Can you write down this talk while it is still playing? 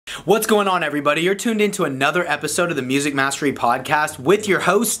What's going on, everybody? You're tuned into another episode of the Music Mastery Podcast with your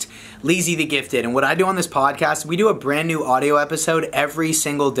host, Leezy the Gifted. And what I do on this podcast, we do a brand new audio episode every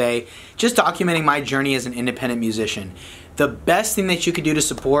single day, just documenting my journey as an independent musician. The best thing that you could do to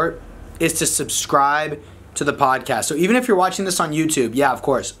support is to subscribe to the podcast. So even if you're watching this on YouTube, yeah, of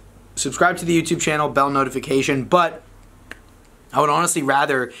course, subscribe to the YouTube channel, bell notification, but I would honestly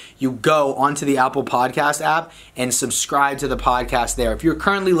rather you go onto the Apple Podcast app and subscribe to the podcast there. If you're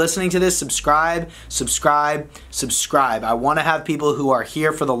currently listening to this, subscribe. I want to have people who are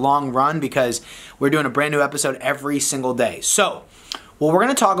here for the long run because we're doing a brand new episode every single day. So what we're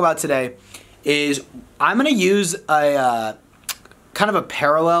going to talk about today is I'm going to use a kind of a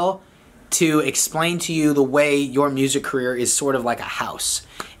parallel to explain to you the way your music career is sort of like a house.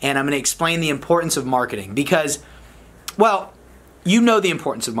 And I'm going to explain the importance of marketing because, well, you know the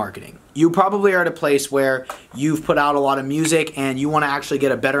importance of marketing. You probably are at a place where you've put out a lot of music and you want to actually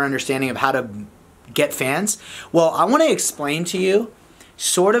get a better understanding of how to get fans. Well, I want to explain to you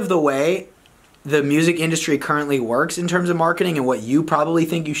sort of the way the music industry currently works in terms of marketing and what you probably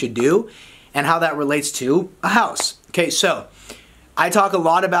think you should do and how that relates to a house. Okay, so I talk a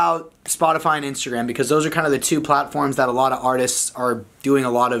lot about Spotify and Instagram because those are kind of the two platforms that a lot of artists are doing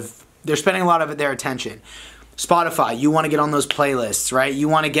they're spending a lot of their attention. Spotify, you want to get on those playlists, right? You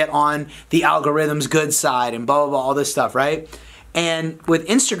want to get on the algorithm's good side and blah, blah, blah, all this stuff, right? And with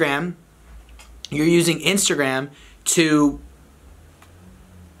Instagram, you're using Instagram to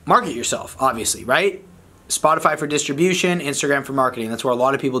market yourself, obviously, right? Spotify for distribution, Instagram for marketing. That's where a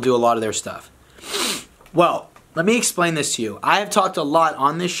lot of people do a lot of their stuff. Well, let me explain this to you. I have talked a lot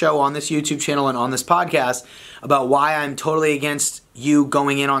on this show, on this YouTube channel, and on this podcast about why I'm totally against you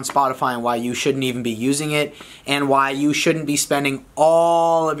going in on Spotify and why you shouldn't even be using it and why you shouldn't be spending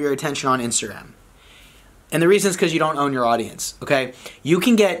all of your attention on Instagram. And the reason is because you don't own your audience, okay? You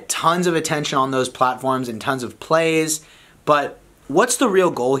can get tons of attention on those platforms and tons of plays, but what's the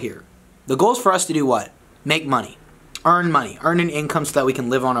real goal here? The goal is for us to do what? Make money, earn an income so that we can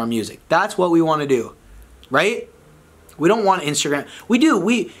live on our music. That's what we want to do. Right? We don't want Instagram. We do.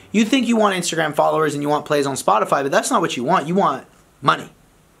 You think you want Instagram followers and you want plays on Spotify, but that's not what you want. You want money.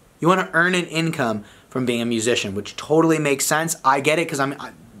 You want to earn an income from being a musician, which totally makes sense. I get it because I'm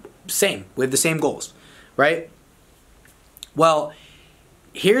same. We have the same goals, right? Well,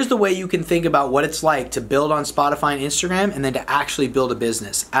 here's the way you can think about what it's like to build on Spotify and Instagram and then to actually build a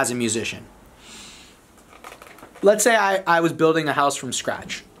business as a musician. Let's say I was building a house from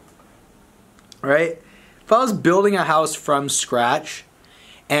scratch, right? If I was building a house from scratch,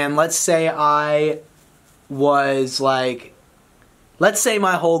 and let's say let's say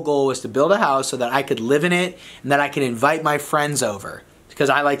my whole goal was to build a house so that I could live in it and that I could invite my friends over because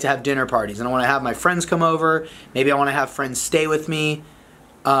I like to have dinner parties and I want to have my friends come over. Maybe I want to have friends stay with me,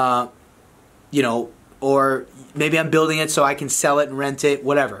 or maybe I'm building it so I can sell it and rent it,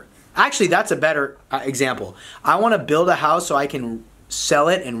 whatever. Actually, that's a better example. I want to build a house so I can sell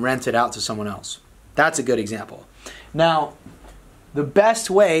it and rent it out to someone else. That's a good example. Now, the best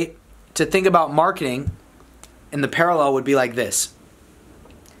way to think about marketing in the parallel would be like this.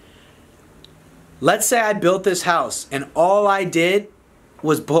 Let's say I built this house and all I did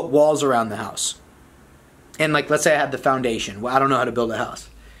was put walls around the house. And let's say I had the foundation. Well, I don't know how to build a house.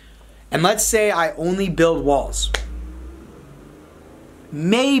 And let's say I only build walls.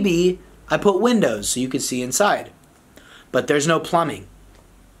 Maybe I put windows so you could see inside. But there's no plumbing.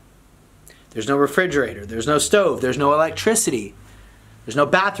 There's no refrigerator, there's no stove, there's no electricity, there's no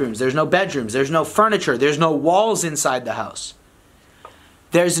bathrooms, there's no bedrooms, there's no furniture, there's no walls inside the house.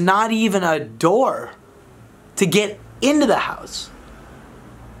 There's not even a door to get into the house.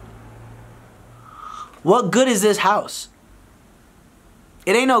 What good is this house?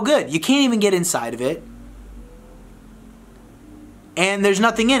 It ain't no good. You can't even get inside of it. And there's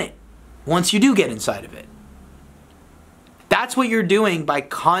nothing in it once you do get inside of it. That's what you're doing by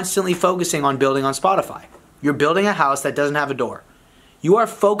constantly focusing on building on Spotify. You're building a house that doesn't have a door. You are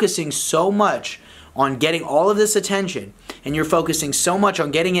focusing so much on getting all of this attention, and you're focusing so much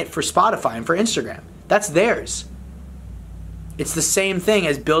on getting it for Spotify and for Instagram. That's theirs. It's the same thing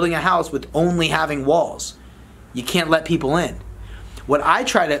as building a house with only having walls. You can't let people in. What I'm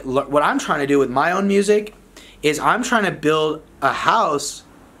trying to do with my own music is I'm trying to build a house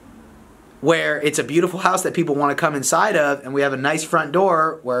where it's a beautiful house that people want to come inside of, and we have a nice front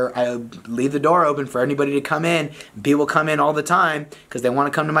door where I leave the door open for anybody to come in. People come in all the time because they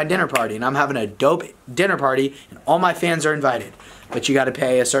want to come to my dinner party, and I'm having a dope dinner party, and all my fans are invited. But you got to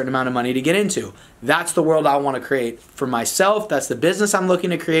pay a certain amount of money to get into. That's the world I want to create for myself. That's the business I'm looking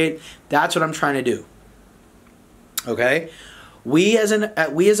to create. That's what I'm trying to do. Okay? We as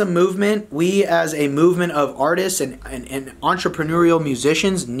a movement of artists and entrepreneurial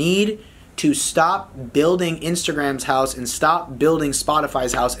musicians need to stop building Instagram's house and stop building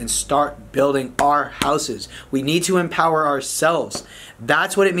Spotify's house and start building our houses. We need to empower ourselves.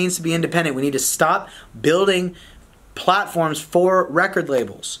 That's what it means to be independent. We need to stop building platforms for record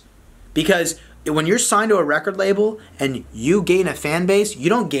labels. Because when you're signed to a record label and you gain a fan base, you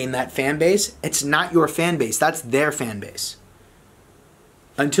don't gain that fan base. It's not your fan base. That's their fan base.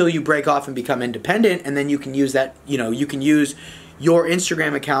 Until you break off and become independent, and then you can use that, you can use your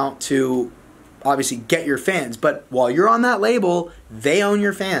Instagram account to obviously get your fans. But while you're on that label, they own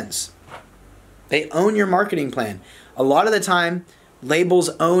your fans. They own your marketing plan. A lot of the time, labels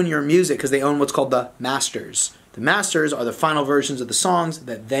own your music because they own what's called the masters. The masters are the final versions of the songs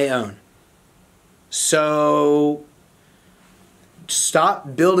that they own. So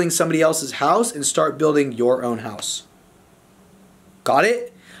stop building somebody else's house and start building your own house. Got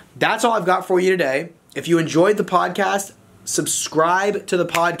it? That's all I've got for you today. If you enjoyed the podcast, subscribe to the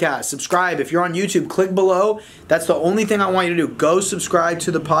podcast. Subscribe. If you're on YouTube, click below. That's the only thing I want you to do. Go subscribe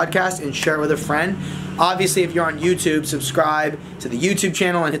to the podcast and share it with a friend. Obviously, if you're on YouTube, subscribe to the YouTube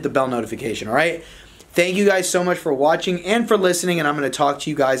channel and hit the bell notification, all right? Thank you guys so much for watching and for listening, and I'm going to talk to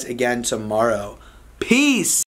you guys again tomorrow. Peace!